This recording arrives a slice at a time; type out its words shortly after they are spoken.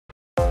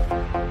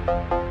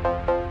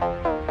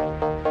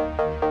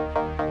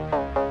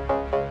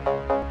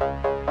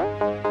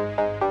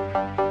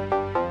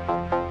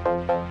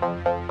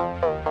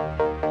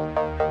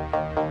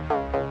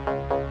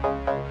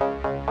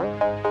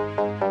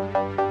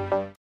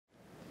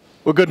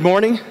Well, good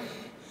morning.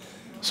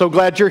 So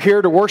glad you're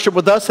here to worship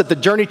with us at the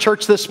Journey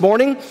Church this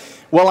morning.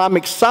 Well, I'm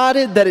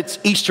excited that it's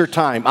Easter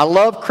time. I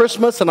love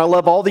Christmas and I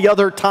love all the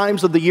other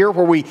times of the year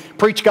where we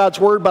preach God's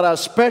Word, but I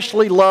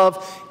especially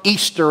love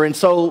Easter. And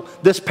so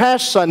this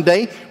past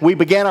Sunday, we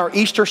began our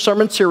Easter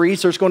sermon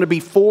series. There's going to be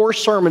 4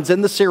 sermons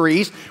in the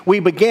series. We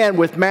began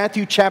with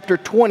Matthew chapter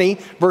 20,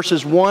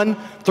 verses 1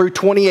 through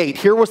 28.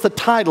 Here was the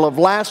title of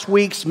last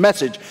week's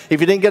message. If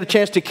you didn't get a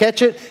chance to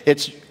catch it,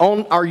 it's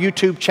on our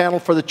YouTube channel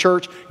for the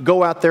church.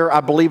 Go out there.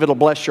 I believe it'll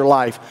bless your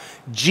life.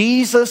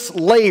 Jesus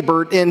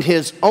labored in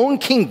his own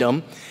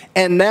kingdom,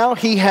 and now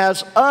he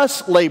has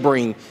us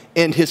laboring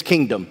in his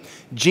kingdom.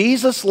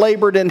 Jesus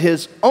labored in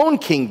his own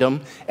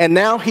kingdom, and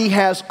now he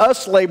has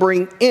us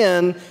laboring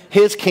in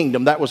his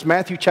kingdom. That was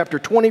Matthew chapter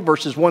 20,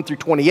 verses 1 through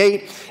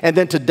 28. And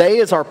then today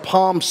is our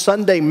Palm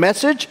Sunday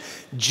message.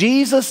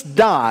 Jesus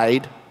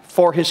died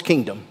for his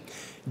kingdom.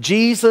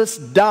 Jesus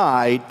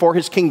died for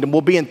his kingdom.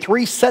 We'll be in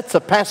 3 sets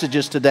of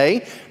passages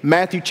today.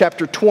 Matthew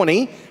chapter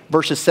 20,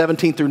 verses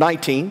 17 through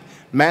 19.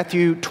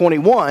 Matthew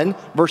 21,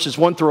 verses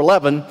 1 through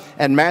 11.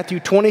 And Matthew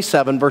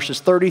 27, verses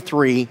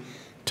 33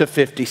 to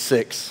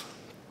 56.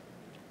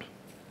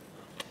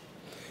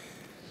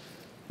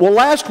 Well,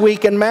 last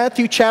week in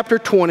Matthew chapter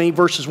 20,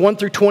 verses 1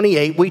 through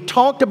 28, we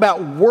talked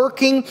about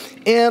working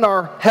in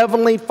our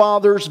Heavenly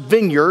Father's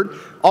vineyard,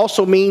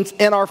 also means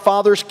in our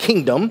Father's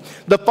kingdom.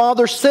 The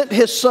Father sent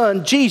his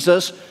Son,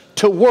 Jesus,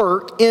 to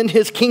work in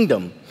his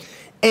kingdom.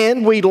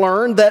 And we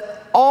learned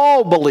that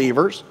all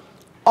believers,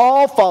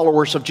 all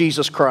followers of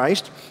Jesus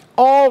Christ,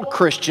 all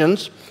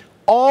Christians,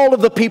 all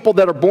of the people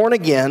that are born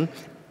again,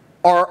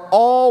 are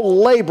all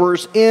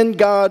laborers in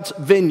God's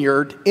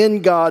vineyard,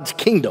 in God's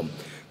kingdom.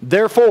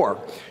 Therefore,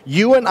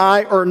 you and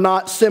I are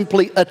not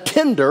simply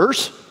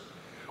attenders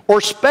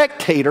or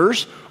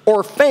spectators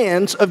or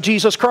fans of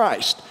Jesus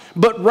Christ,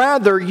 but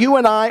rather you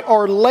and I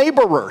are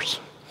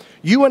laborers.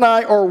 You and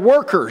I are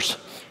workers.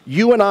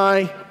 You and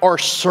I are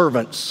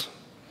servants.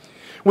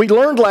 We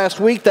learned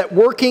last week that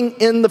working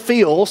in the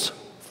fields,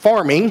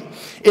 farming,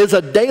 is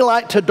a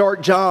daylight to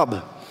dark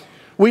job.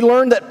 We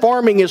learned that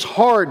farming is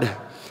hard,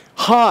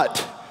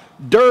 hot,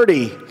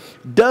 dirty,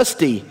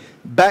 dusty,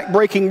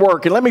 back-breaking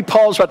work. And let me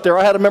pause right there.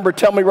 I had a member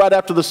tell me right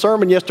after the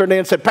sermon yesterday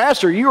and said,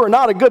 "Pastor, you are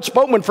not a good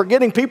spokesman for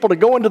getting people to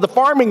go into the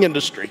farming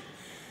industry."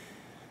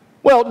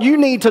 Well, you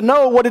need to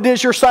know what it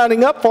is you're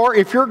signing up for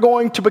if you're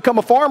going to become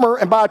a farmer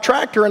and buy a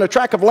tractor and a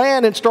tract of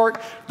land and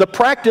start the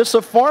practice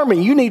of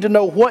farming. You need to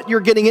know what you're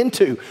getting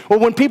into. Well,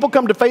 when people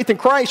come to faith in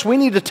Christ, we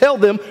need to tell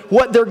them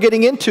what they're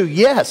getting into.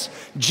 Yes,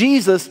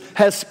 Jesus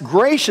has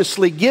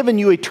graciously given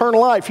you eternal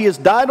life. He has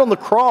died on the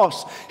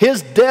cross.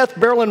 His death,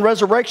 burial, and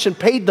resurrection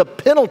paid the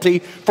penalty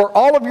for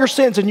all of your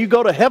sins, and you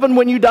go to heaven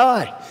when you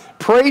die.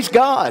 Praise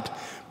God.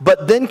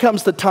 But then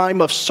comes the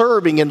time of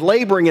serving and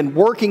laboring and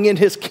working in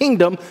his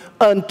kingdom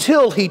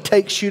until he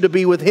takes you to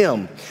be with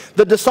him.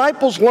 The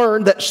disciples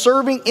learned that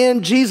serving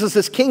in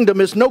Jesus' kingdom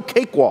is no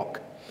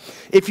cakewalk.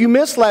 If you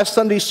missed last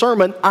Sunday's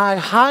sermon, I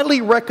highly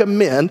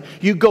recommend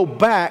you go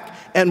back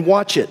and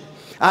watch it.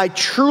 I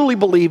truly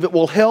believe it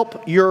will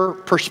help your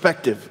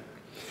perspective.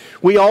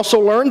 We also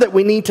learned that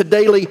we need to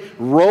daily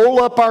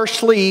roll up our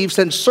sleeves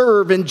and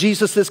serve in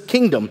Jesus'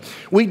 kingdom.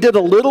 We did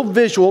a little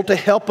visual to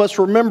help us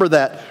remember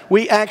that.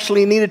 We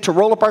actually needed to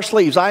roll up our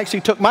sleeves. I actually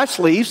took my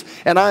sleeves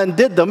and I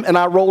undid them and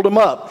I rolled them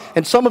up.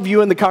 And some of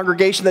you in the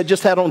congregation that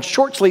just had on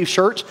short sleeve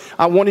shirts,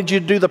 I wanted you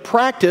to do the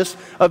practice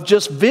of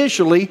just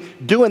visually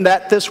doing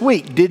that this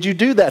week. Did you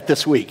do that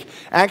this week?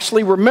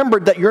 Actually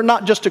remembered that you're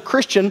not just a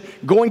Christian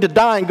going to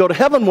die and go to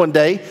heaven one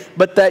day,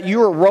 but that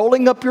you are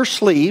rolling up your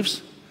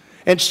sleeves,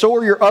 and so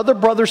are your other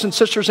brothers and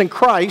sisters in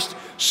Christ,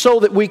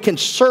 so that we can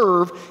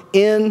serve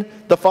in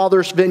the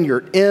Father's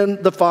vineyard,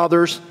 in the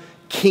Father's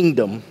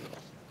kingdom.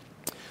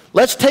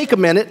 Let's take a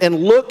minute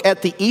and look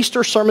at the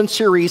Easter sermon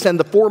series and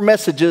the 4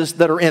 messages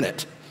that are in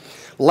it.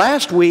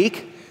 Last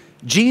week,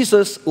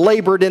 Jesus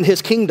labored in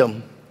his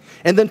kingdom.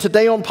 And then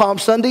today on Palm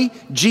Sunday,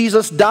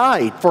 Jesus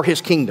died for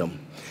his kingdom.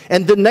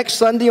 And then next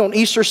Sunday, on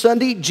Easter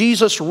Sunday,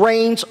 Jesus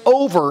reigns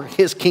over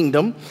his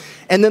kingdom.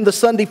 And then the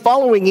Sunday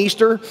following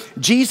Easter,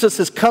 Jesus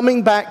is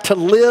coming back to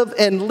live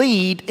and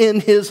lead in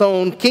his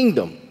own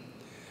kingdom.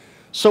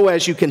 So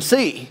as you can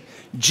see,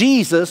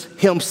 Jesus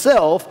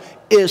himself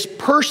is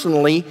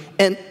personally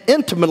and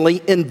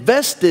intimately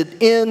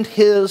invested in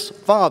his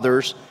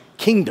Father's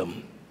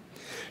kingdom.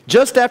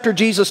 Just after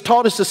Jesus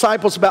taught his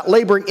disciples about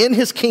laboring in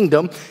his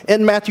kingdom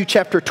in Matthew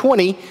chapter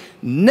 20,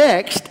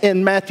 next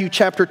in Matthew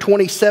chapter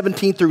 20,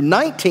 17 through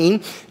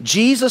 19,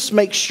 Jesus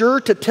makes sure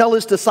to tell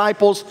his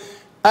disciples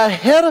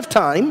ahead of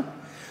time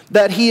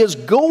that he is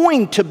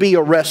going to be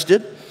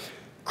arrested,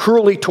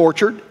 cruelly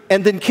tortured,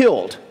 and then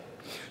killed.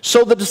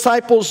 So the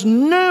disciples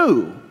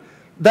knew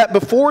that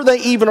before they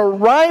even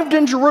arrived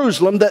in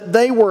Jerusalem, that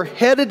they were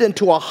headed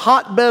into a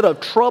hotbed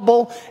of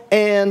trouble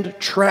and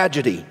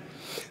tragedy.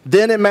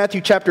 Then in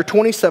Matthew chapter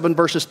 27,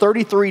 verses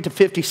 33 to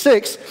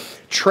 56,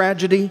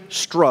 tragedy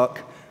struck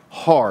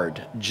hard,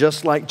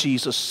 just like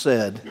Jesus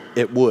said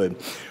it would.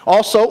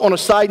 Also, on a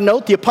side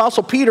note, the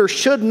Apostle Peter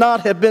should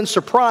not have been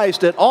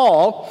surprised at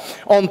all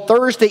on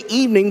Thursday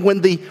evening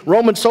when the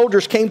Roman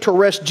soldiers came to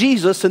arrest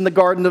Jesus in the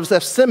Garden of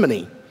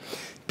Gethsemane.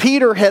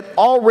 Peter had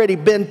already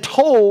been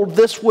told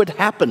this would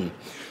happen.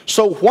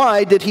 So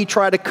why did he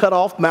try to cut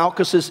off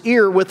Malchus's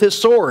ear with his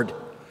sword?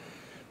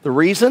 The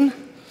reason?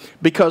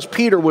 Because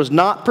Peter was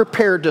not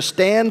prepared to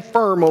stand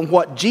firm on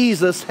what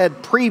Jesus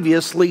had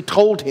previously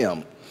told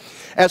him.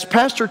 As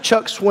Pastor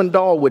Chuck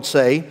Swindoll would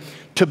say,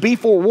 to be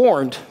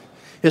forewarned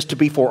is to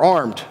be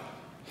forearmed.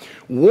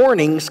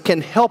 Warnings can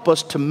help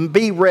us to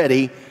be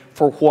ready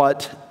for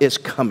what is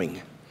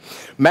coming.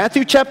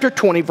 Matthew chapter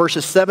 20,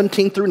 verses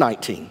 17 through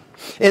 19.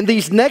 In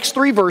these next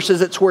three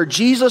verses, it's where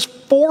Jesus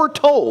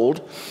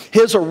foretold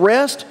his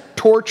arrest,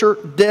 torture,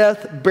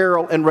 death,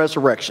 burial, and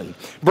resurrection.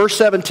 Verse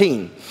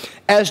 17,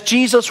 as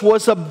Jesus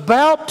was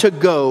about to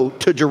go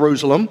to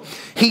Jerusalem,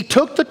 he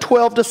took the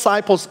 12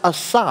 disciples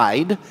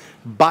aside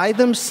by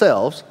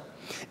themselves,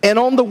 and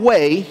on the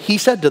way he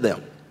said to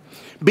them,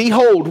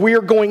 behold, we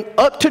are going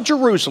up to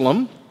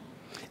Jerusalem,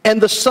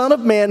 and the Son of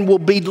Man will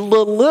be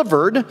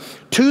delivered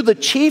to the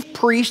chief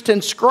priests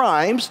and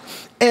scribes,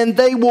 and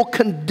they will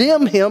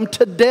condemn him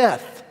to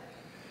death,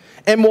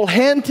 and will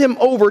hand him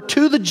over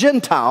to the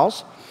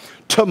Gentiles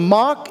to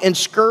mock and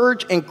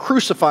scourge and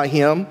crucify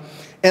him,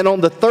 and on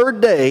the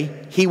third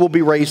day he will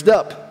be raised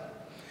up.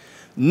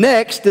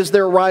 Next is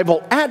their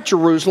arrival at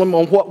Jerusalem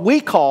on what we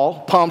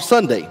call Palm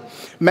Sunday.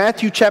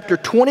 Matthew chapter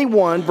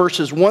 21,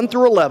 verses 1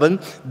 through 11,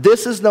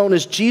 this is known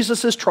as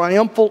Jesus'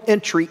 triumphal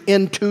entry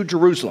into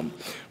Jerusalem.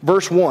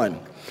 Verse 1,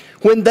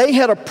 when they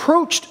had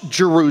approached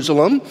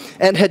Jerusalem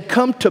and had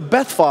come to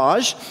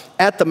Bethphage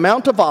at the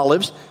Mount of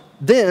Olives,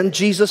 then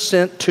Jesus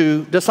sent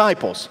 2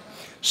 disciples,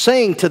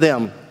 saying to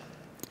them,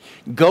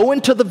 go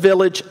into the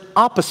village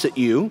opposite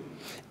you,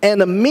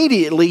 and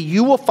immediately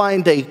you will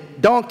find a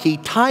donkey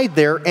tied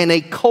there and a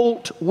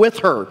colt with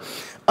her.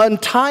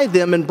 Untie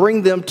them and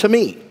bring them to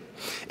me.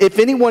 If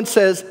anyone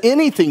says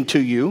anything to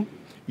you,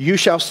 you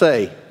shall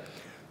say,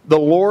 the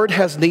Lord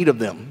has need of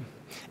them,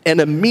 and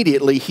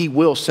immediately he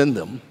will send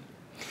them.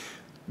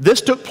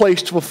 This took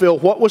place to fulfill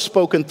what was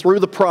spoken through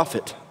the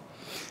prophet.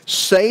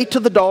 Say to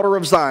the daughter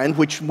of Zion,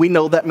 which we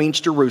know that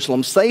means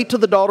Jerusalem, say to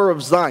the daughter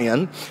of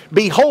Zion,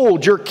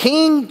 behold, your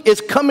king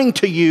is coming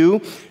to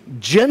you,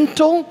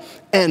 gentle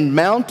and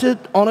mounted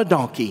on a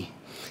donkey,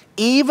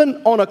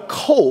 even on a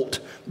colt,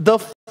 the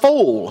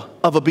foal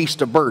of a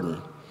beast of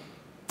burden.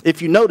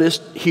 If you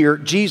noticed here,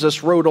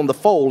 Jesus rode on the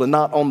foal and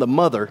not on the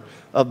mother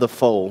of the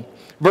foal.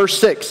 Verse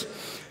 6,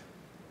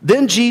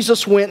 then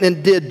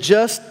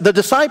the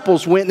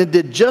disciples went and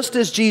did just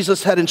as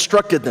Jesus had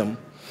instructed them,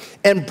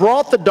 and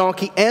brought the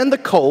donkey and the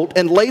colt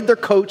and laid their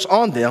coats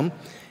on them,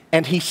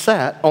 and he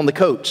sat on the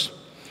coats.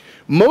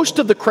 Most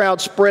of the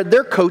crowd spread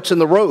their coats in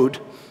the road,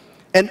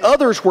 and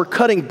others were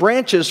cutting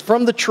branches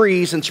from the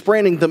trees and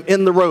spreading them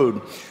in the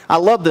road. I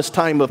love this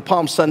time of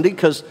Palm Sunday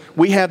because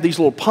we have these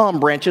little palm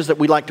branches that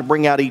we like to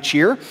bring out each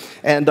year.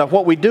 And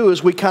what we do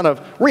is we kind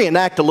of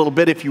reenact a little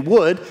bit, if you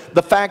would,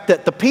 the fact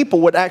that the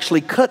people would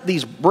actually cut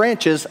these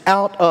branches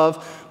out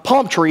of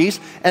palm trees.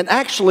 And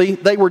actually,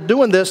 they were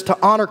doing this to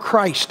honor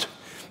Christ.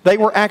 They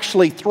were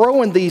actually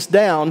throwing these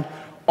down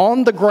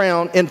on the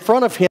ground in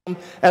front of him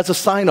as a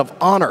sign of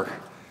honor.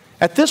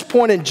 At this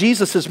point in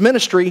Jesus'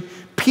 ministry,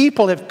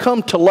 people have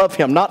come to love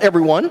him. Not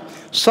everyone.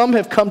 Some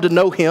have come to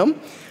know him.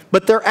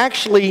 But they're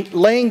actually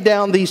laying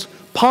down these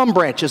palm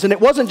branches. And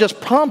it wasn't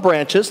just palm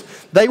branches.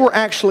 They were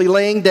actually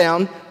laying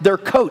down their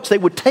coats. They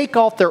would take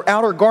off their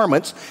outer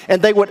garments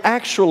and they would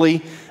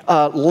actually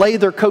lay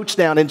their coats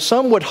down. And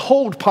some would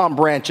hold palm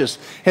branches.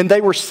 And they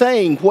were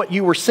saying what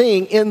you were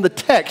seeing in the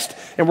text.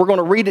 And we're going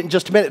to read it in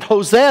just a minute.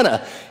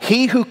 Hosanna,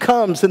 he who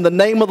comes in the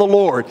name of the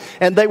Lord.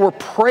 And they were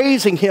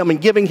praising him and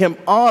giving him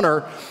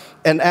honor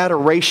and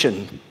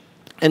adoration.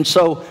 And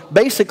so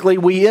basically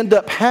we end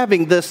up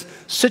having this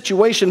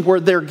situation where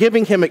they're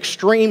giving him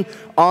extreme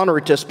honor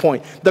at this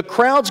point. The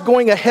crowds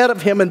going ahead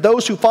of him and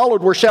those who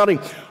followed were shouting,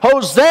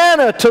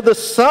 Hosanna to the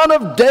Son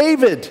of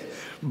David.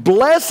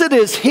 Blessed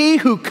is he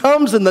who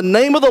comes in the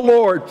name of the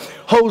Lord.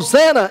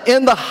 Hosanna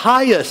in the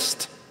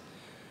highest.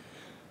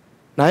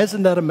 Now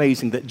isn't that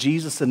amazing that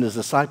Jesus and his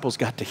disciples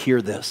got to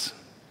hear this?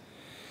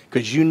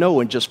 Because you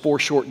know in just 4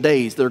 short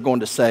days they're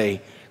going to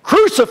say,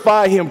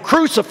 crucify him,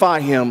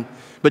 crucify him.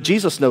 But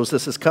Jesus knows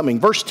this is coming.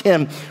 Verse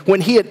 10,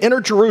 when he had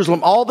entered Jerusalem,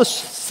 all the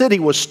city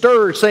was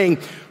stirred, saying,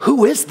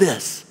 who is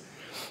this?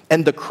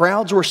 And the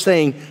crowds were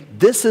saying,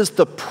 this is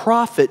the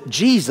prophet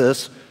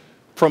Jesus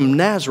from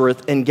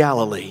Nazareth in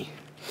Galilee.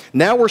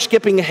 Now we're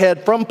skipping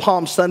ahead from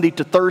Palm Sunday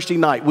to Thursday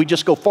night. We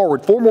just go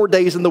forward 4 more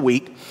days in the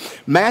week.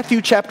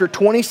 Matthew chapter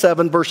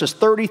 27, verses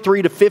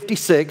 33 to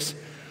 56,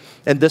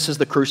 and this is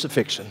the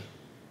crucifixion.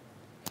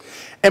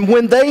 And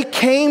when they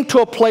came to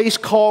a place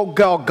called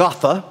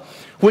Golgotha,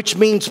 which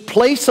means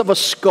place of a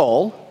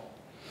skull,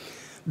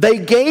 they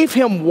gave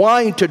him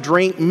wine to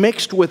drink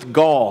mixed with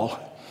gall.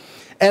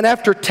 And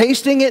after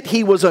tasting it,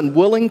 he was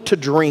unwilling to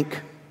drink.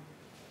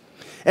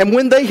 And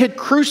when they had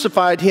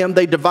crucified him,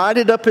 they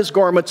divided up his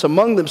garments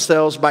among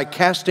themselves by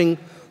casting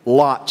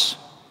lots.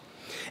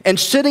 And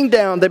sitting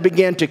down, they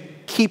began to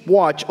keep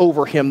watch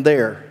over him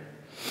there.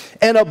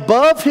 And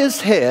above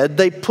his head,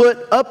 they put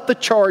up the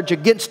charge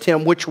against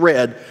him, which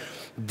read,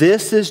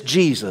 "This is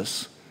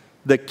Jesus,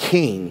 the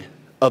King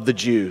of the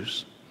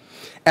Jews."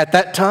 At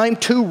that time,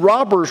 2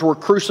 robbers were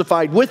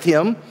crucified with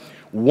him,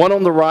 one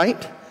on the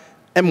right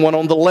and one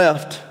on the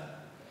left.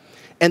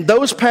 And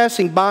those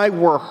passing by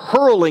were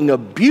hurling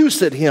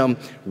abuse at him,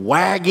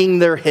 wagging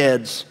their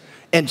heads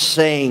and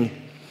saying,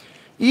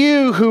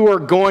 "You who are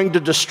going to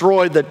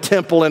destroy the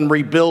temple and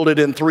rebuild it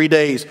in 3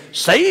 days,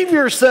 save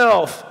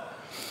yourself.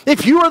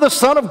 If you are the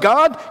Son of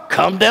God,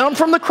 come down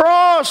from the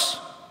cross."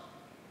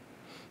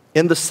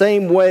 In the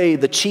same way,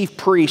 the chief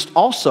priest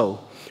also,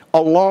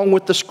 along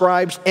with the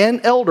scribes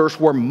and elders,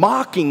 were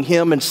mocking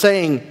him and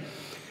saying,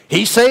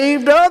 "He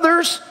saved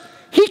others.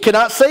 He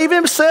cannot save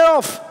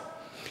himself.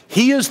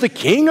 He is the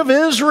King of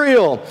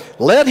Israel.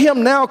 Let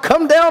him now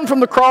come down from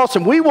the cross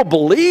and we will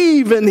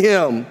believe in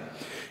him.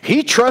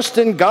 He trusts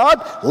in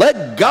God.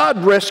 Let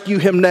God rescue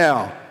him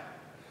now.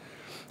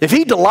 If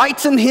he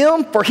delights in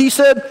him, for he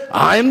said,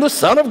 'I am the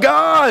Son of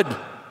God.'"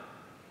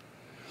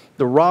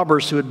 The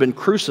robbers who had been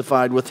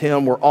crucified with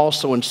him were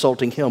also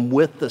insulting him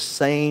with the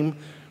same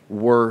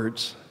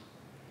words.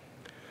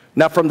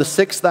 Now from the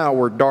 6th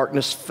hour,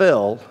 darkness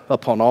fell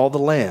upon all the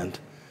land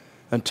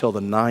until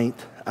the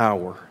 9th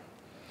hour.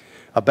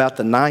 About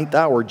the 9th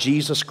hour,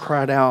 Jesus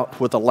cried out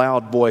with a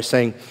loud voice,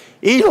 saying,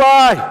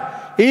 "Eli,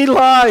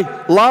 Eli,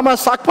 lama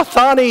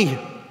sabachthani?"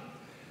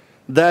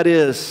 That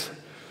is,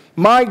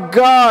 my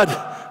God,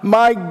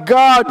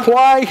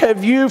 why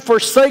have you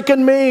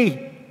forsaken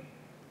me?"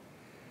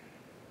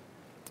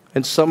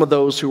 And some of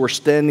those who were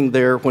standing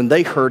there, when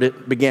they heard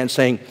it, began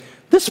saying,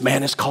 "This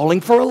man is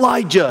calling for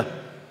Elijah."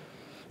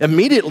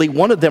 Immediately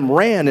one of them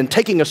ran, and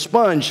taking a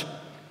sponge,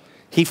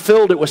 he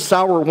filled it with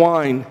sour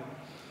wine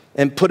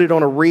and put it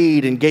on a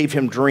reed and gave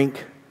him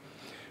drink.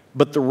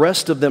 But the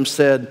rest of them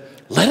said,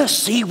 "Let us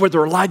see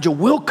whether Elijah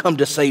will come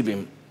to save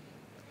him."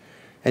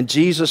 And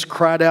Jesus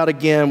cried out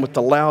again with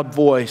a loud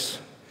voice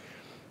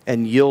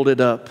and yielded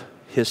up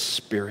his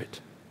spirit.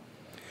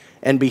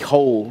 And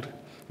behold,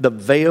 the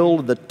veil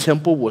of the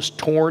temple was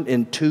torn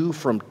in two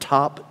from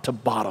top to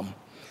bottom,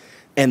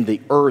 and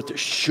the earth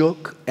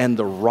shook and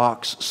the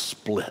rocks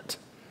split.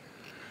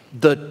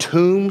 The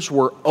tombs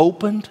were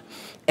opened,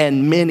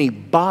 and many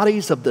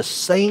bodies of the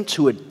saints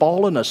who had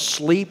fallen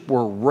asleep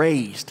were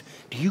raised.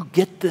 Do you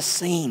get this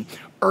scene?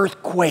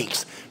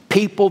 Earthquakes.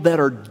 People that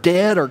are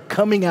dead are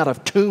coming out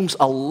of tombs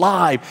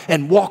alive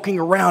and walking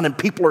around, and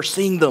people are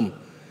seeing them.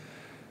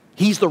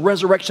 He's the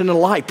resurrection and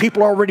life.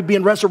 People are already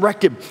being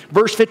resurrected.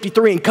 Verse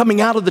 53, and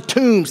coming out of the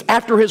tombs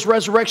after his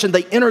resurrection,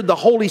 they entered the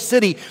holy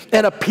city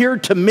and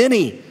appeared to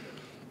many.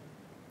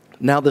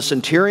 Now the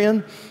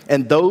centurion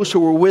and those who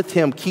were with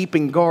him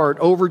keeping guard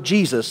over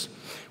Jesus,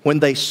 when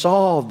they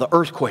saw the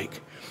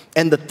earthquake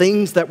and the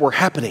things that were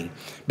happening,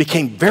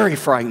 became very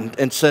frightened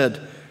and said,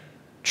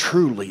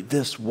 "Truly,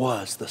 this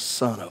was the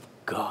Son of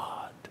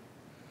God."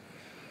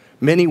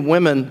 Many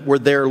women were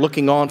there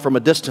looking on from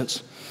a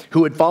distance,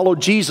 who had followed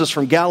Jesus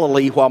from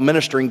Galilee while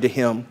ministering to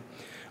him.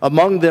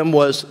 Among them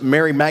was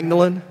Mary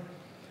Magdalene,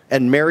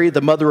 and Mary, the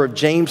mother of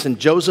James and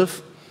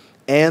Joseph,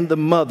 and the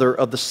mother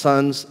of the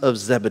sons of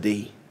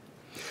Zebedee.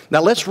 Now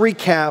let's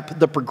recap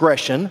the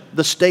progression,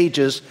 the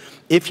stages,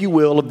 if you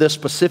will, of this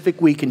specific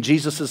week in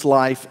Jesus'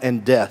 life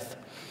and death.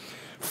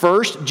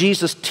 First,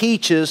 Jesus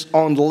teaches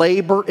on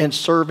labor and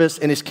service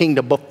in his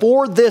kingdom.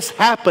 Before this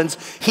happens,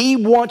 he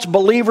wants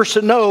believers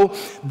to know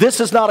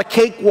this is not a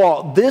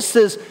cakewalk. This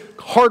is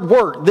hard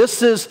work.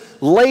 This is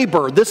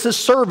labor. This is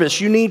service.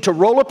 You need to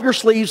roll up your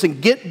sleeves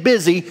and get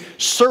busy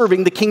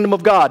serving the kingdom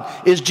of God.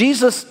 Is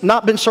Jesus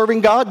not been serving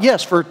God?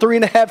 Yes, for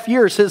 3.5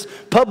 years. His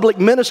public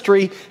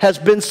ministry has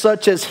been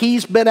such as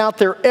he's been out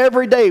there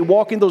every day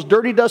walking those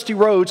dirty, dusty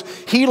roads,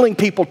 healing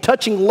people,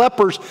 touching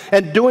lepers,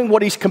 and doing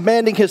what he's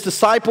commanding his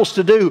disciples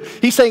to do.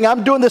 He's saying,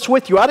 I'm doing this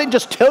with you. I didn't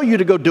just tell you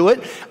to go do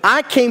it.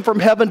 I came from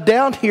heaven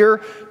down here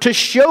to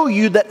show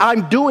you that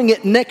I'm doing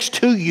it next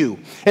to you.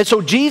 And so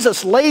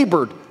Jesus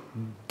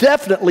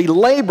definitely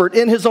labored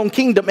in his own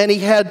kingdom, and he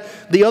had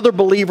the other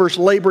believers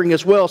laboring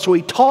as well. So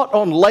he taught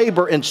on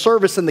labor and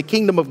service in the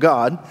kingdom of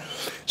God.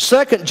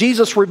 Second,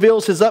 Jesus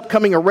reveals his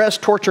upcoming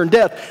arrest, torture, and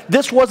death.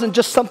 This wasn't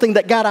just something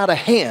that got out of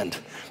hand.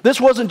 This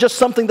wasn't just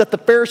something that the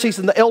Pharisees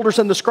and the elders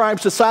and the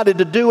scribes decided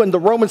to do and the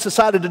Romans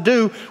decided to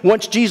do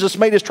once Jesus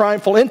made his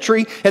triumphal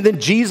entry, and then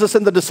Jesus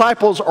and the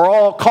disciples are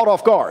all caught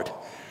off guard.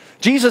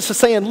 Jesus is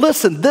saying,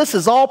 listen, this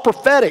is all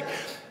prophetic.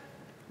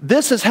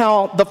 This is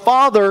how the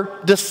Father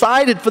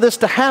decided for this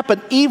to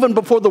happen even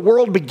before the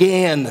world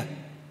began.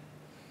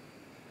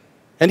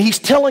 And he's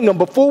telling them,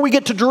 before we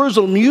get to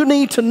Jerusalem, you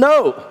need to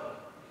know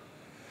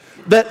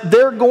that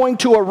they're going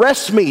to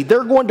arrest me.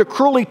 They're going to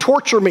cruelly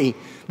torture me.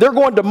 They're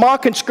going to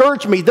mock and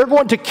scourge me. They're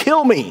going to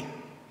kill me.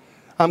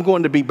 I'm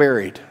going to be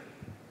buried.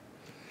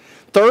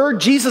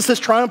 Third, Jesus'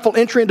 triumphal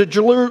entry into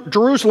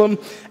Jerusalem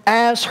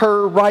as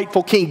her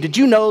rightful king. Did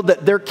you know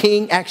that their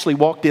king actually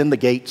walked in the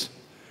gates?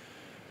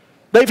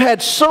 They've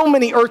had so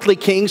many earthly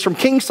kings, from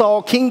King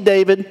Saul, King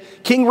David,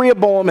 King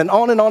Rehoboam, and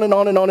on and on and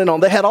on and on and on.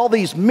 They had all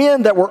these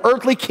men that were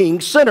earthly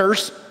kings,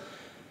 sinners.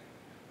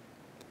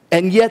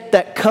 And yet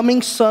that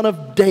coming son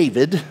of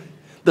David,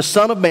 the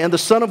Son of Man, the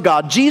Son of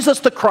God, Jesus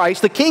the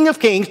Christ, the King of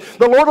Kings,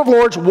 the Lord of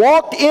Lords,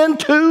 walked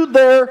into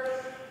their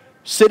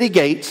city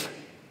gates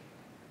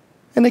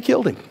and they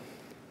killed him.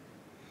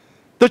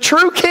 The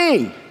true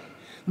king,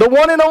 the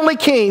one and only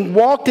king,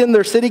 walked in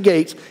their city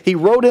gates. He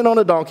rode in on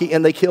a donkey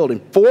and they killed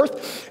him.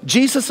 Fourth,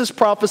 Jesus'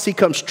 prophecy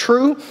comes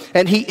true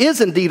and he is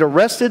indeed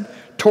arrested,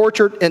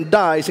 tortured, and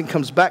dies and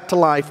comes back to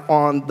life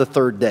on the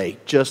third day,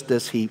 just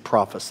as he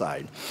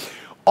prophesied.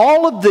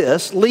 All of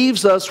this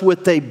leaves us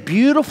with a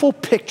beautiful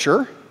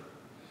picture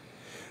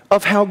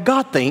of how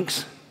God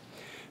thinks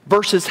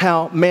versus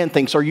how man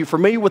thinks. Are you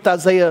familiar with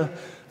Isaiah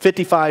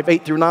 55,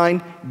 8 through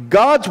 9?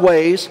 God's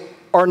ways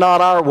are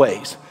not our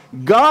ways.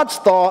 God's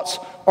thoughts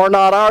are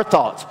not our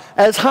thoughts.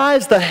 As high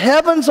as the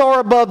heavens are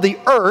above the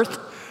earth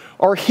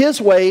are his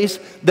ways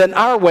than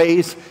our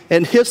ways,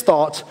 and his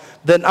thoughts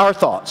than our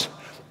thoughts.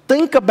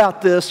 Think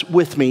about this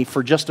with me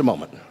for just a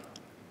moment.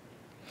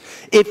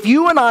 If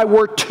you and I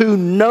were to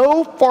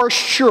know for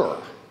sure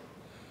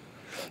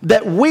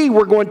that we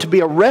were going to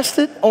be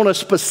arrested on a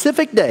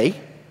specific day,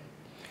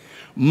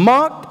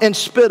 mocked and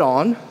spit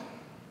on,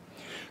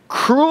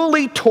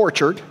 cruelly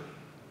tortured,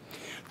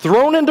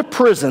 thrown into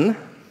prison,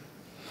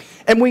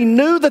 and we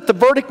knew that the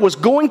verdict was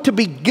going to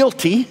be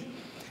guilty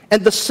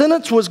and the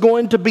sentence was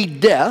going to be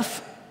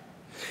death,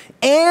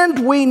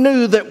 and we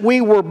knew that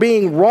we were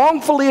being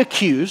wrongfully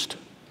accused,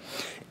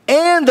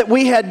 and that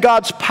we had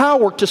God's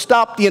power to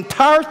stop the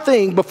entire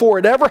thing before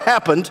it ever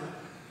happened,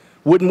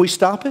 wouldn't we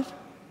stop it?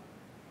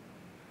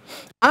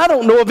 I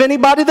don't know of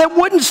anybody that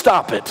wouldn't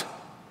stop it.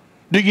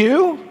 Do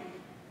you?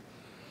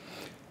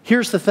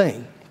 Here's the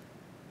thing.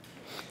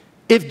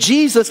 If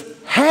Jesus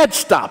had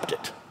stopped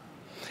it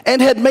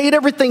and had made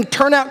everything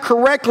turn out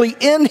correctly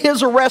in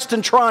his arrest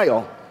and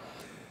trial,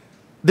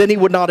 then he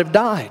would not have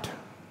died.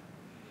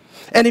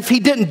 And if he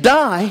didn't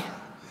die,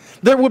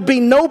 there would be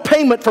no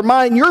payment for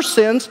mine, your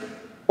sins,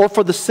 or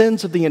for the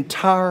sins of the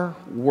entire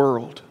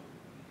world.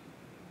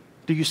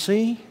 Do you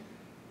see?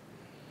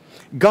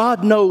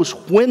 God knows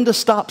when to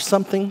stop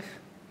something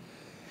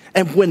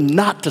and when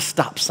not to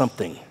stop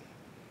something.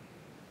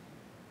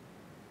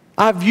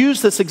 I've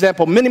used this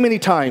example many, many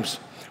times.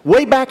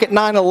 Way back at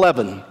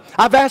 9/11,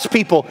 I've asked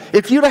people,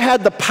 if you'd have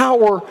had the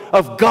power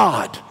of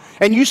God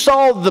and you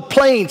saw the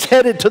planes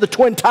headed to the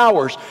Twin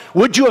Towers,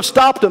 would you have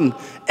stopped them?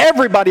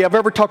 Everybody I've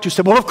ever talked to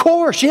said, well, of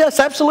course, yes,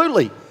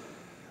 absolutely.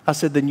 I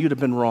said, then you'd have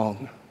been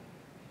wrong.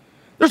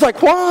 There's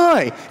like,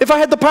 why? If I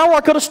had the power,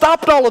 I could have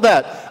stopped all of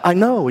that. I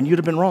know, and you'd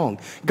have been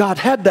wrong. God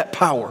had that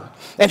power,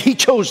 and he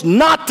chose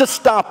not to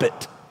stop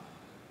it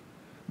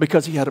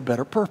because he had a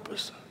better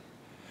purpose.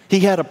 He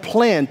had a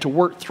plan to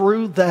work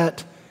through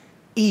that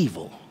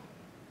evil.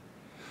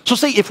 So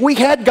see, if we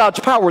had God's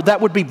power, that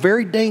would be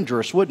very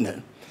dangerous, wouldn't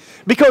it?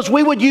 Because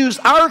we would use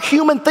our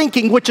human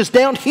thinking, which is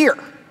down here.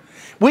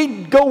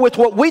 We'd go with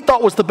what we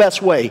thought was the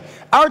best way,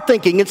 our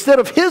thinking, instead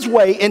of his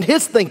way and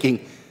his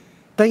thinking.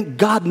 Thank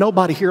God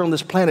nobody here on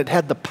this planet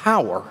had the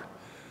power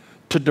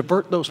to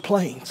divert those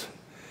planes,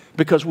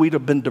 because we'd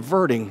have been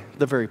diverting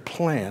the very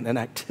plan and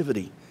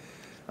activity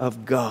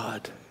of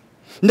God.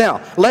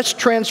 Now, let's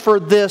transfer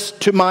this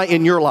to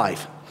in your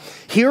life.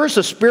 Here's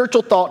a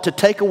spiritual thought to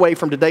take away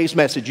from today's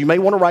message. You may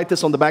want to write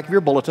this on the back of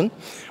your bulletin,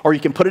 or you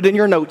can put it in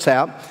your notes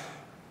app,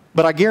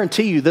 but I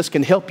guarantee you this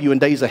can help you in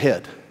days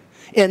ahead.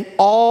 In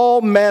all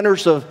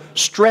manners of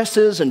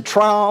stresses and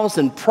trials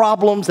and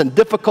problems and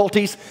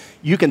difficulties,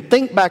 you can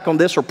think back on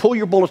this or pull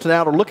your bulletin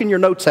out or look in your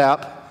notes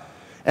app,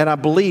 and I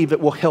believe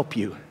it will help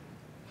you.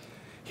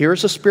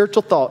 Here's a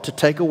spiritual thought to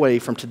take away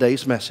from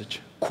today's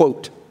message.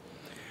 Quote,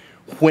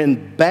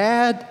 when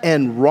bad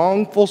and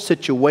wrongful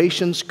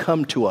situations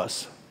come to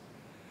us,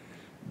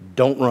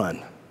 don't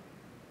run.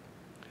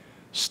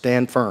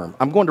 Stand firm.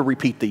 I'm going to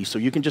repeat these, so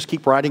you can just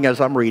keep writing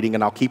as I'm reading,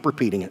 and I'll keep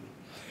repeating it.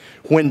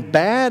 When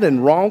bad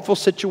and wrongful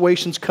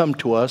situations come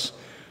to us,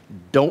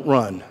 don't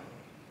run.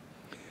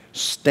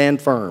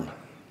 Stand firm.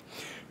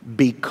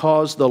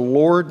 Because the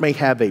Lord may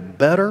have a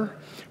better,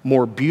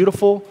 more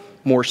beautiful,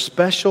 more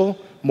special,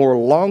 more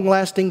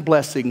long-lasting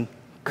blessing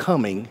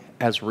coming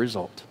as a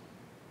result.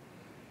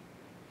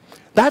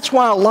 That's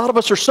why a lot of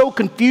us are so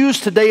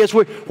confused today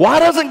why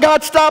doesn't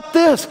God stop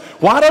this?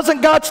 Why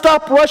doesn't God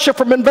stop Russia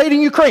from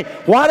invading Ukraine?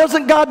 Why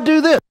doesn't God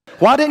do this?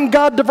 Why didn't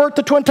God divert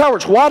the Twin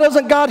Towers? Why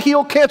doesn't God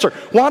heal cancer?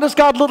 Why does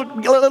God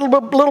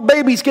little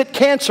babies get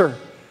cancer?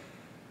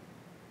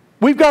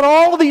 We've got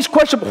all of these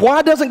questions.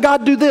 Why doesn't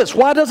God do this?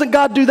 Why doesn't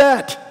God do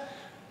that?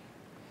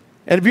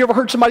 And have you ever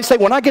heard somebody say,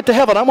 when I get to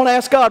heaven, I'm going to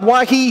ask God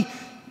why he...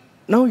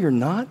 No, you're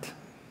not.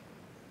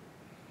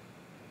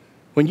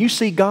 When you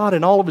see God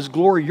in all of his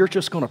glory, you're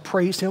just going to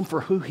praise him for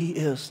who he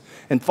is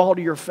and fall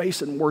to your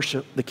face and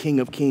worship the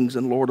King of Kings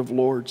and Lord of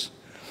Lords.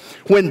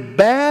 When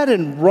bad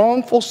and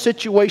wrongful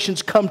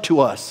situations come to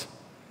us,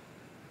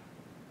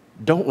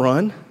 don't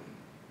run.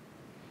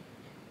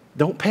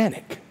 Don't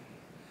panic.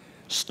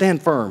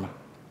 Stand firm.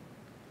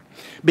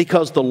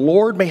 because the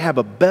Lord may have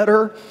a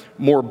better,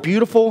 more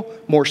beautiful,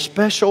 more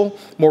special,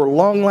 more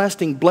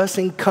long-lasting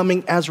blessing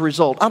coming as a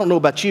result. I don't know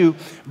about you,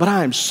 but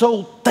I am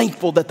so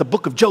thankful that the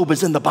book of Job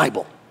is in the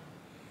Bible.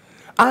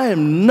 I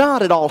am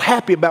not at all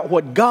happy about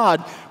what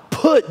God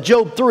put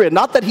Job through it.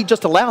 Not that he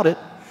just allowed it.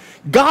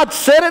 God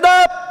set it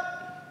up.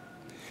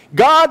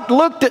 God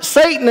looked at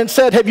Satan and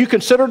said, have you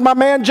considered my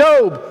man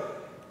Job?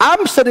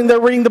 I'm sitting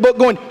there reading the book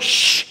going,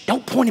 shh,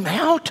 don't point him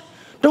out.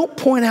 Don't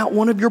point out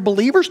one of your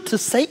believers to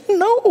Satan,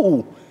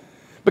 no.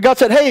 But God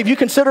said, hey, have you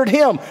considered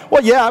him?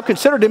 Well, yeah, I've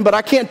considered him, but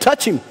I can't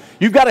touch him.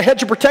 You've got a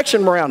hedge of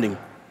protection around him.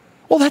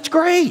 Well, that's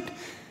great.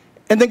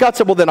 And then God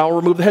said, well, then I'll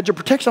remove the hedge of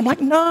protection. I'm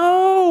like,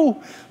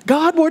 no.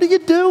 God, what are you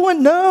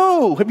doing?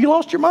 No. Have you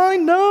lost your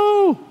mind?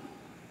 No.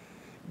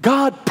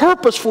 God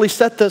purposefully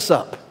set this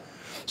up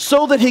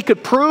so that he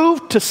could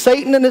prove to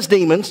Satan and his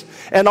demons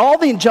and all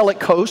the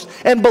angelic hosts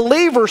and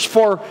believers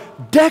for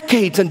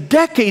decades and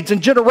decades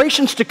and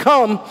generations to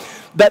come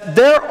that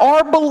there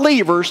are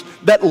believers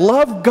that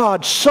love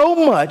God so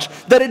much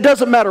that it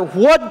doesn't matter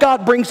what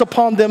God brings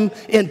upon them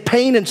in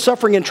pain and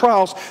suffering and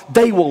trials,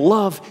 they will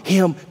love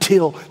him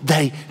till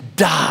they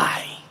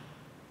die.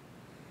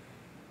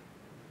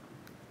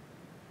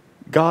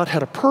 God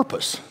had a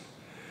purpose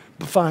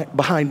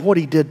behind what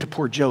he did to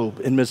poor Job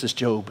and Mrs.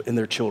 Job and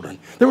their children.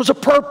 There was a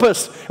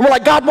purpose. And we're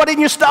like, God, why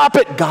didn't you stop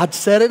it? God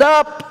set it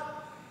up.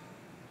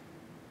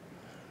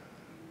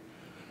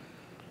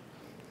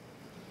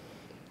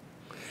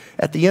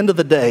 At the end of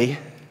the day,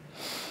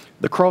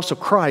 the cross of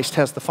Christ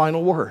has the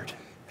final word.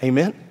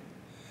 Amen?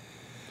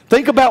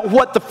 Think about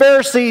what the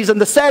Pharisees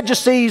and the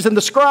Sadducees and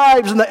the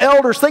scribes and the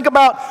elders, think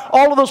about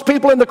all of those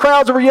people in the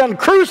crowds that were yelling,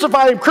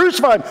 crucify him,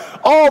 crucify him.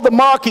 All the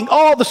mocking,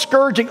 all the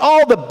scourging,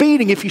 all the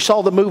beating. If you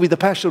saw the movie, The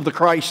Passion of the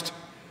Christ,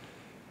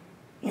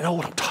 you know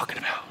what I'm talking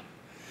about.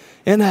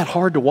 Isn't that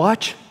hard to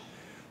watch?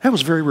 That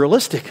was very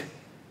realistic.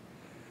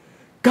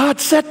 God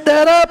set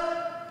that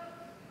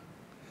up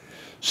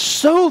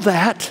so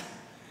that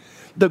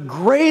the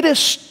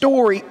greatest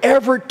story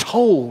ever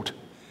told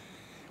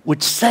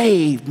would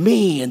save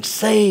me and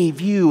save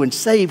you and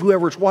save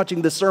whoever's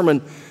watching this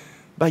sermon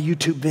by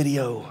YouTube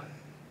video.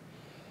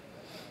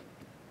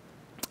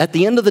 At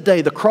the end of the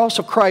day, the cross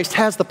of Christ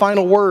has the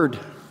final word.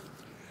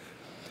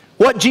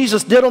 What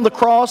Jesus did on the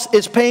cross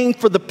is paying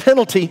for the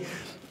penalty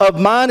of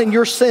mine and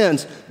your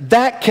sins.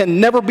 That can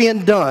never be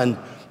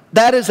undone.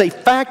 That is a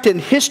fact in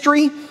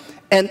history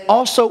and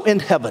also in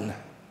heaven.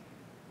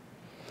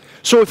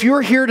 So if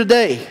you're here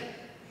today,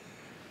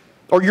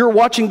 or you're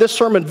watching this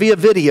sermon via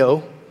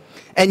video,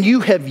 and you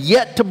have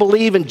yet to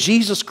believe in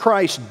Jesus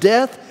Christ's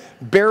death,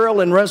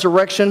 burial, and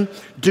resurrection,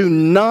 do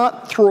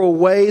not throw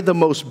away the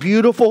most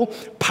beautiful,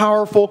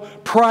 powerful,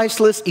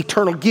 priceless,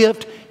 eternal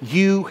gift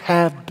you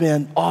have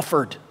been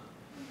offered.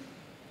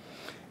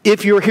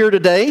 If you're here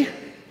today,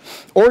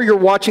 or you're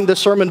watching this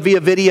sermon via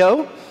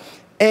video,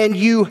 and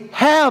you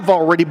have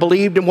already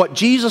believed in what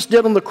Jesus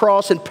did on the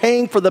cross and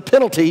paying for the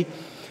penalty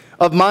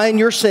of mine and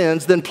your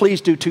sins, then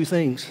please do two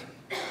things.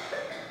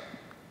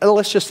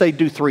 Let's just say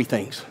do three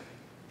things.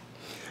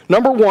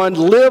 Number one,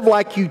 live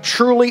like you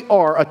truly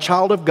are a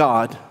child of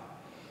God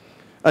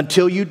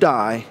until you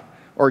die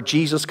or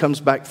Jesus comes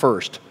back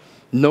first.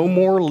 No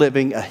more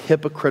living a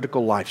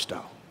hypocritical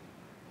lifestyle.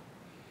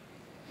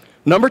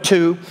 Number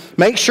two,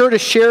 make sure to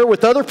share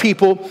with other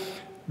people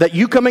that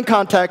you come in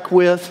contact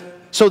with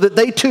so that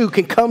they too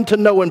can come to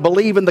know and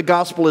believe in the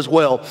gospel as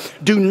well.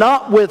 Do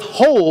not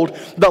withhold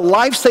the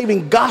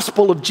life-saving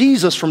gospel of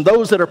Jesus from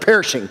those that are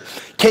perishing.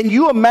 Can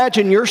you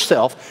imagine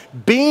yourself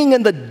being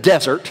in the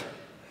desert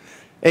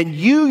and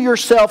you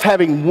yourself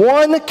having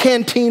one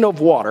canteen of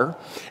water,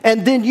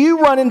 and then you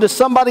run into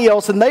somebody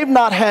else and they've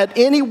not had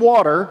any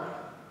water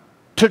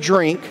to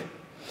drink,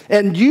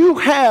 and you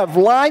have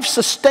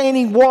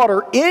life-sustaining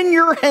water in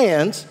your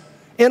hands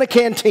in a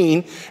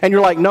canteen, and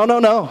you're like, no, no,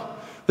 no,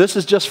 this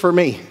is just for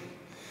me.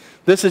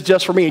 This is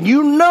just for me. And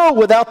you know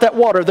without that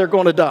water, they're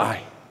going to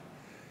die.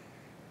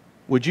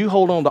 Would you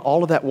hold on to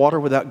all of that water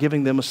without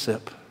giving them a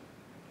sip?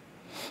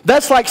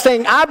 That's like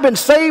saying, I've been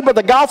saved by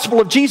the gospel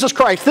of Jesus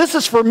Christ. This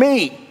is for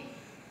me.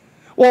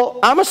 Well,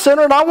 I'm a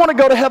sinner and I want to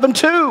go to heaven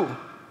too.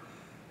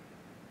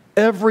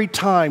 Every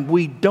time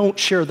we don't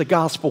share the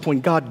gospel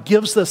when God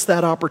gives us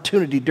that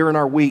opportunity during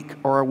our week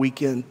or our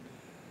weekend,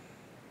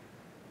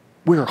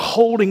 we're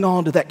holding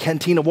on to that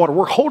canteen of water.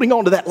 We're holding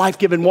on to that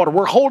life-giving water.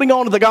 We're holding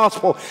on to the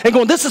gospel and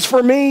going, this is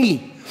for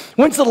me.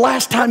 When's the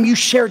last time you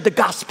shared the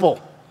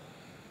gospel?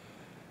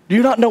 Do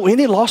you not know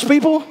any lost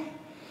people?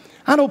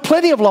 I know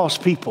plenty of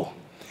lost people.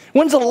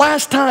 When's the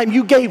last time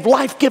you gave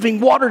life-giving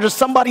water to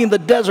somebody in the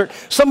desert,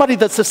 somebody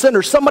that's a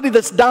sinner, somebody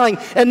that's dying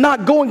and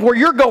not going where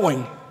you're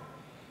going?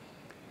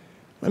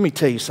 Let me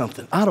tell you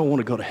something. I don't want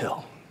to go to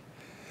hell.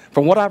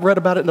 From what I've read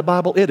about it in the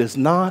Bible, it is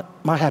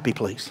not my happy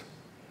place.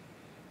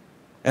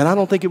 And I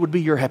don't think it would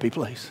be your happy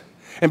place.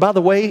 And by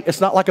the way,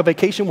 it's not like a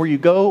vacation where you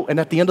go and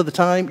at the end of the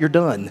time, you're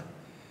done.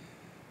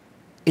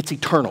 It's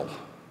eternal.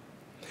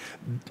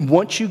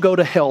 Once you go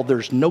to hell,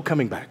 there's no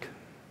coming back.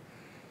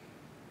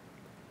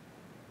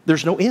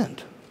 There's no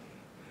end.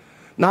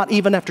 Not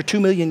even after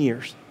 2 million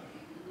years.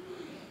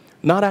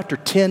 Not after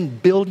 10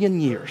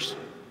 billion years.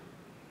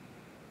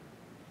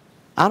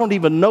 I don't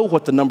even know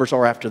what the numbers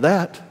are after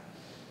that.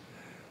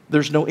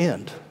 There's no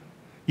end.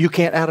 You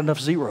can't add enough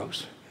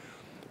zeros.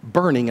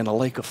 Burning in a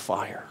lake of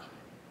fire.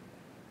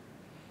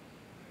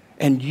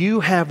 And you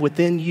have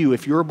within you,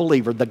 if you're a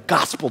believer, the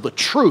gospel, the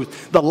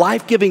truth, the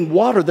life-giving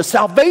water, the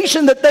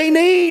salvation that they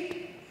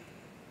need.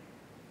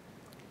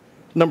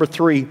 Number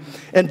 3,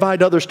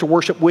 invite others to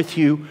worship with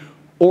you,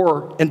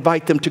 or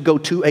invite them to go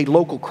to a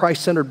local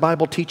Christ-centered,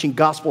 Bible-teaching,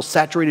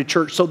 gospel-saturated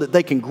church so that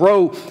they can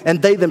grow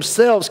and they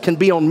themselves can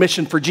be on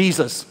mission for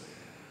Jesus.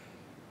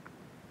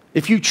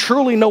 If you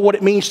truly know what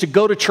it means to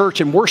go to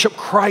church and worship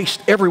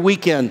Christ every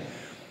weekend,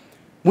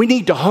 we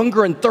need to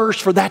hunger and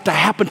thirst for that to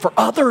happen for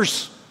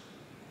others.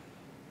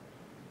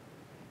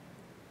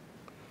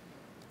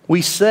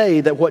 We say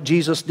that what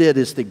Jesus did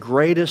is the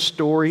greatest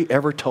story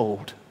ever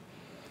told.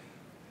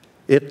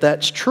 If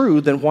that's true,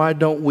 then why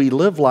don't we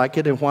live like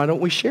it and why don't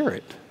we share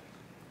it?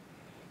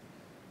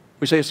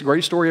 We say it's the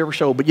greatest story ever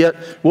told, but yet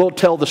we'll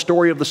tell the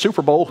story of the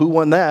Super Bowl, who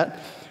won that.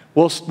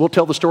 We'll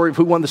tell the story of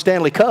who won the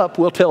Stanley Cup,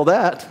 we'll tell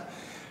that.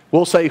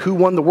 We'll say who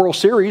won the World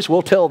Series,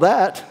 we'll tell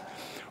that.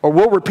 Or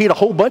we'll repeat a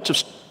whole bunch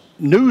of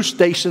news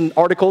station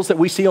articles that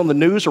we see on the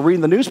news or read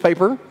in the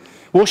newspaper.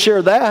 We'll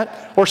share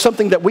that. Or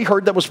something that we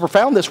heard that was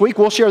profound this week,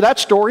 we'll share that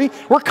story.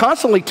 We're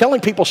constantly telling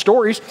people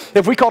stories.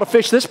 If we caught a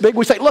fish this big,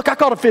 we say, look, I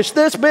caught a fish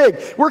this big.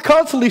 We're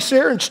constantly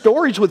sharing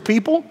stories with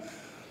people.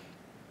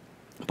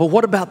 But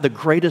what about the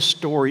greatest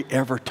story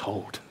ever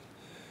told?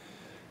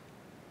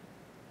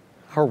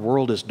 Our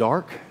world is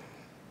dark,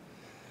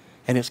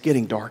 and it's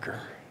getting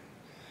darker.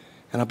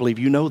 And I believe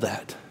you know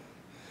that.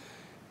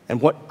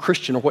 And what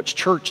Christian or what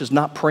church is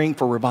not praying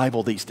for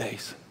revival these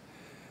days?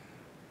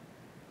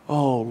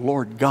 Oh,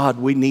 Lord God,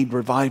 we need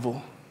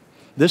revival.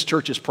 This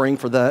church is praying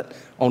for that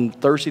on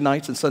Thursday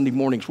nights and Sunday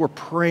mornings. We're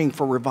praying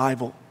for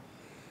revival.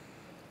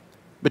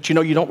 But you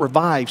know, you don't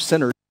revive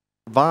sinners,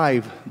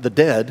 revive the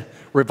dead.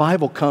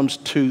 Revival comes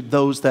to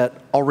those that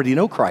already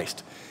know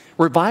Christ.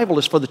 Revival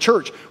is for the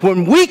church.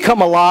 When we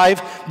come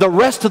alive, the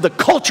rest of the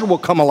culture will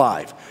come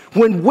alive.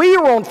 When we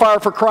are on fire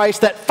for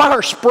Christ, that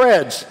fire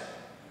spreads.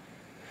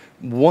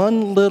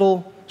 One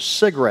little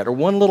cigarette or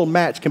one little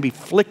match can be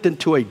flicked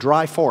into a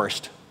dry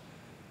forest.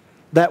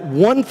 That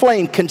one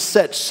flame can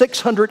set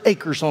 600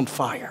 acres on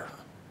fire.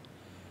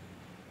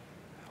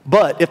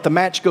 But if the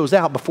match goes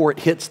out before it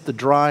hits the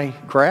dry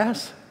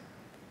grass,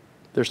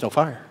 there's no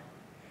fire.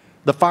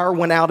 The fire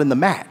went out in the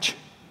match.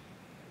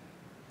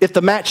 If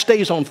the match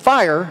stays on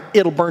fire,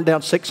 it'll burn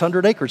down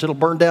 600 acres. It'll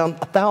burn down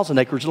 1,000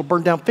 acres. It'll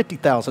burn down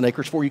 50,000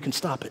 acres before you can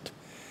stop it.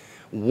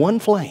 One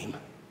flame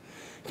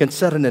can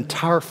set an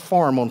entire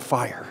farm on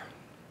fire.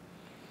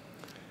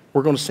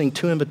 We're going to sing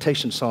 2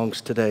 invitation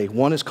songs today.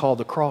 One is called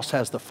The Cross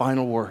Has the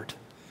Final Word.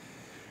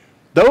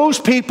 Those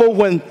people,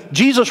 when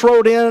Jesus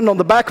rode in on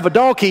the back of a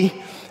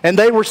donkey, and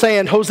they were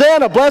saying,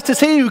 Hosanna, blessed is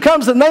he who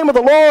comes in the name of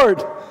the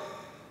Lord,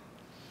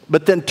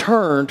 but then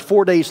turned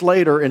 4 days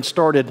later and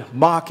started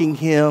mocking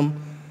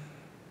him,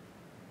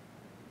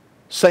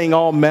 saying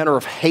all manner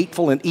of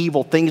hateful and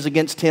evil things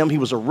against him. He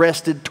was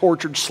arrested,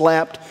 tortured,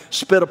 slapped,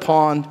 spit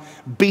upon,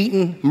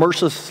 beaten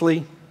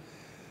mercilessly,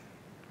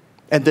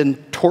 and then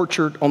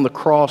tortured on the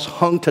cross,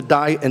 hung to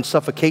die in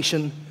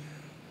suffocation.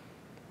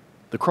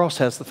 The cross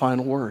has the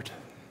final word.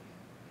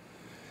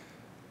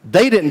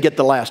 They didn't get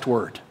the last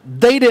word.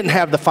 They didn't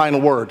have the final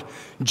word.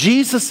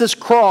 Jesus'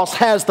 cross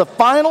has the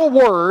final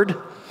word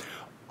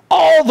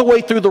all the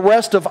way through the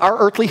rest of our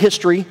earthly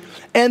history,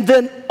 and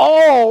then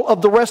all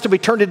of the rest of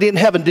eternity in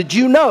heaven. Did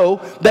you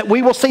know that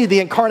we will see the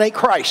incarnate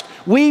Christ?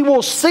 We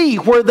will see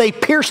where they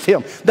pierced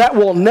him. That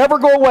will never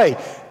go away.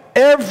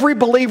 Every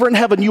believer in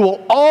heaven, you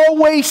will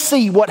always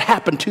see what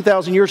happened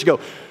 2,000 years ago.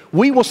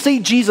 We will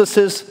see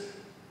Jesus'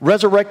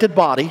 resurrected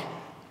body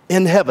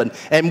in heaven,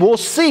 and we'll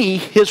see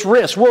his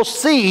wrists. We'll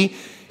see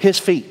his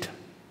feet.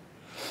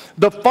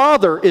 The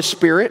Father is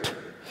spirit.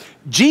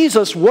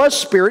 Jesus was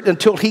spirit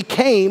until he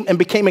came and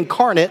became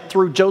incarnate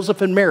through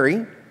Joseph and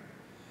Mary.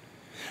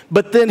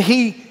 But then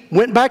he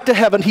went back to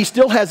heaven. He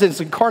still has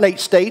his incarnate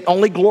state,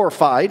 only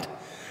glorified,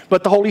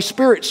 but the Holy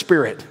Spirit,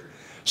 spirit.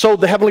 So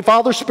the Heavenly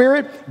Father,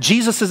 spirit,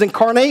 Jesus is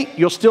incarnate.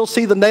 You'll still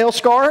see the nail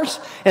scars,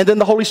 and then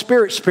the Holy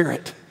Spirit,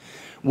 spirit.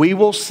 We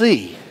will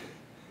see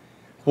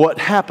what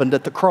happened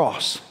at the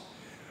cross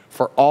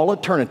for all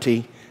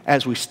eternity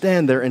as we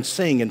stand there and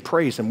sing and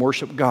praise and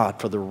worship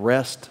God for the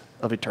rest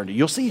of eternity.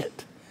 You'll see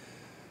it.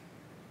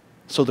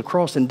 So the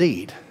cross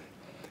indeed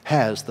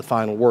has the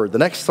final word. The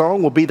next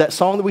song will be that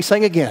song that we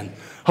sang again,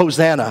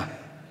 Hosanna.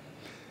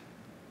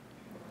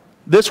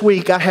 This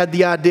week I had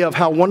the idea of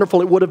how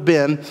wonderful it would have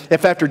been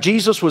if after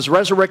Jesus was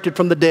resurrected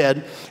from the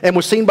dead and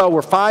was seen by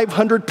over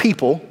 500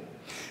 people,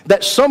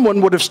 that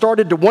someone would have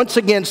started to once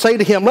again say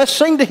to him, let's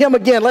sing to him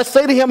again, let's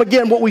say to him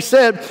again what we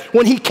said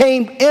when he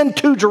came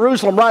into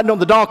Jerusalem riding on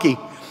the donkey.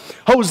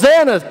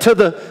 Hosanna to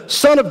the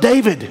Son of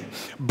David.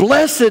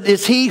 Blessed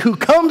is he who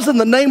comes in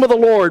the name of the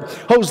Lord.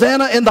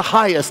 Hosanna in the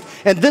highest.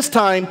 And this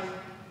time,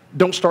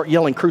 don't start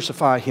yelling,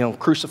 crucify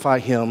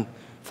him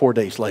 4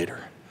 days later.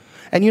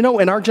 And you know,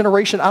 in our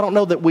generation, I don't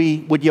know that we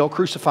would yell,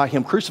 crucify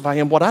him, crucify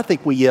him. What I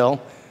think we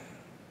yell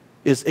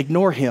is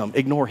ignore him,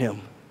 ignore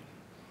him.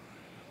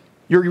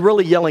 You're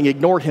really yelling,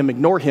 ignore him,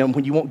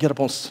 when you won't get up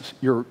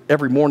on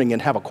every morning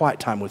and have a quiet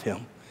time with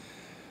him.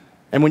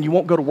 And when you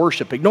won't go to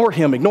worship, ignore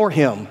him, ignore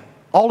him.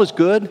 All is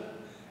good.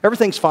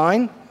 Everything's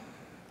fine.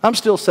 I'm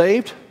still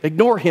saved.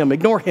 Ignore him,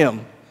 ignore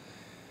him.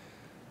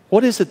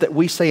 What is it that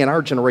we say in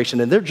our generation?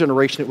 In their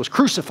generation, it was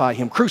crucify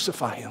him,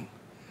 crucify him.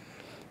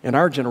 In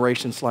our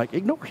generation, it's like,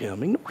 ignore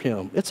him, ignore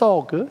him. It's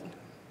all good.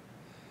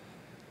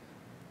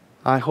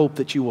 I hope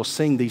that you will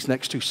sing these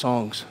next two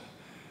songs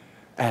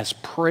as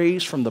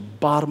praise from the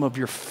bottom of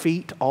your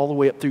feet all the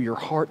way up through your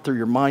heart, through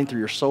your mind, through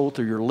your soul,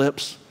 through your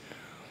lips.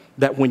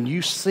 That when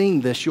you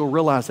sing this, you'll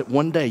realize that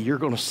one day you're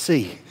going to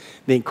see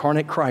the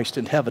incarnate Christ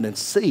in heaven and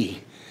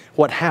see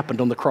what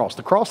happened on the cross.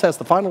 The cross has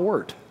the final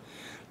word.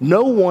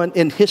 No one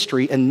in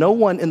history and no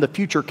one in the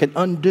future can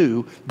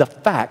undo the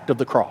fact of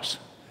the cross.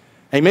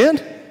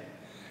 Amen?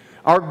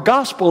 Our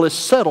gospel is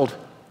settled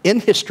in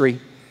history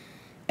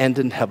and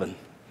in heaven.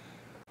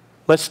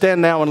 Let's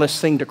stand now and let's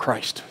sing to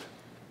Christ.